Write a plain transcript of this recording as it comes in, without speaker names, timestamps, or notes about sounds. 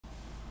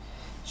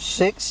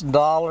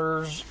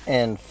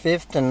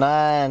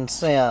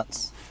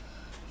$6.59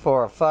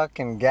 for a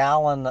fucking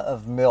gallon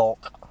of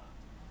milk,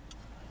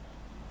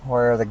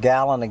 where the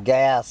gallon of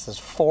gas is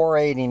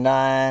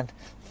 $4.89.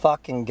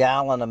 Fucking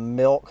gallon of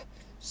milk,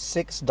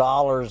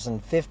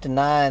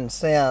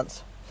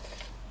 $6.59.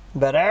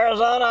 But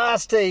Arizona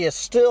iced tea is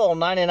still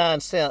 99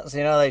 cents.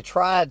 You know, they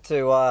tried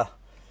to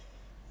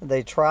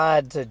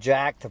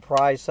jack the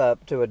price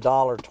up to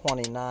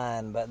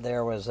 $1.29, but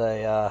there was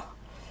a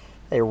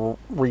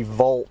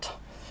revolt,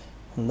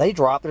 and they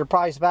dropped their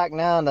price back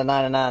down to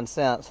 99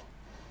 cents.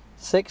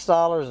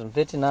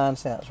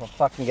 $6.59 for a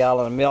fucking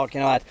gallon of milk. You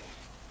know,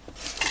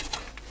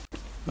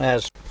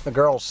 as the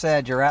girl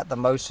said, you're at the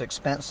most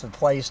expensive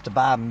place to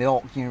buy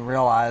milk. You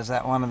realize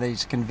that one of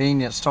these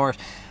convenience stores.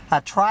 I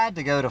tried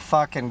to go to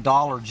fucking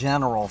Dollar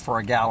General for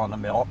a gallon of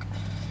milk,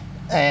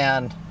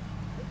 and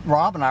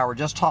Rob and I were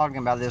just talking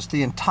about this.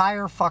 The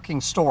entire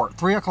fucking store,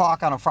 3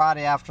 o'clock on a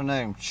Friday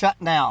afternoon, shut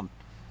down,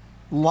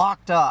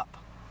 locked up,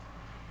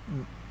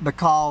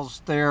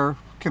 because their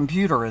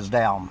computer is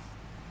down.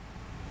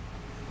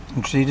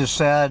 And she just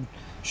said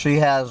she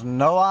has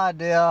no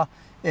idea.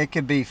 It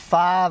could be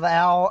 5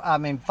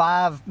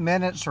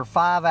 minutes or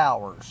 5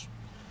 hours.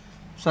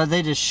 So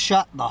they just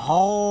shut the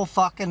whole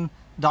fucking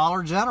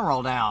Dollar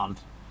General down.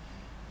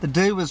 The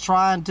dude was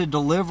trying to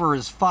deliver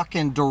his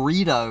fucking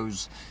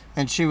Doritos,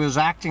 and she was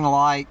acting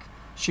like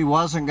she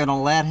wasn't going to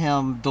let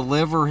him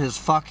deliver his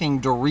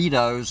fucking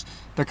Doritos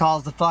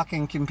because the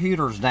fucking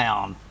computer's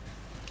down.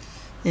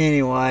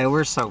 Anyway,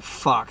 we're so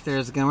fucked.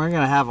 We're going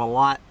to have a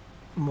lot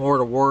more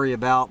to worry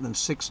about than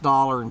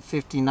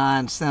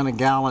 $6.59 a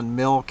gallon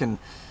milk and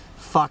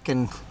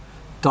fucking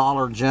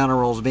Dollar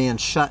Generals being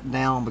shut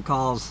down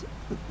because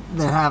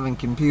they're having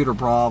computer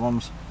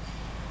problems.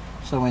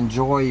 So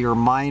enjoy your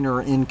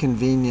minor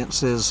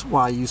inconveniences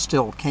while you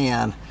still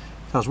can,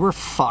 because we're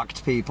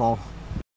fucked, people.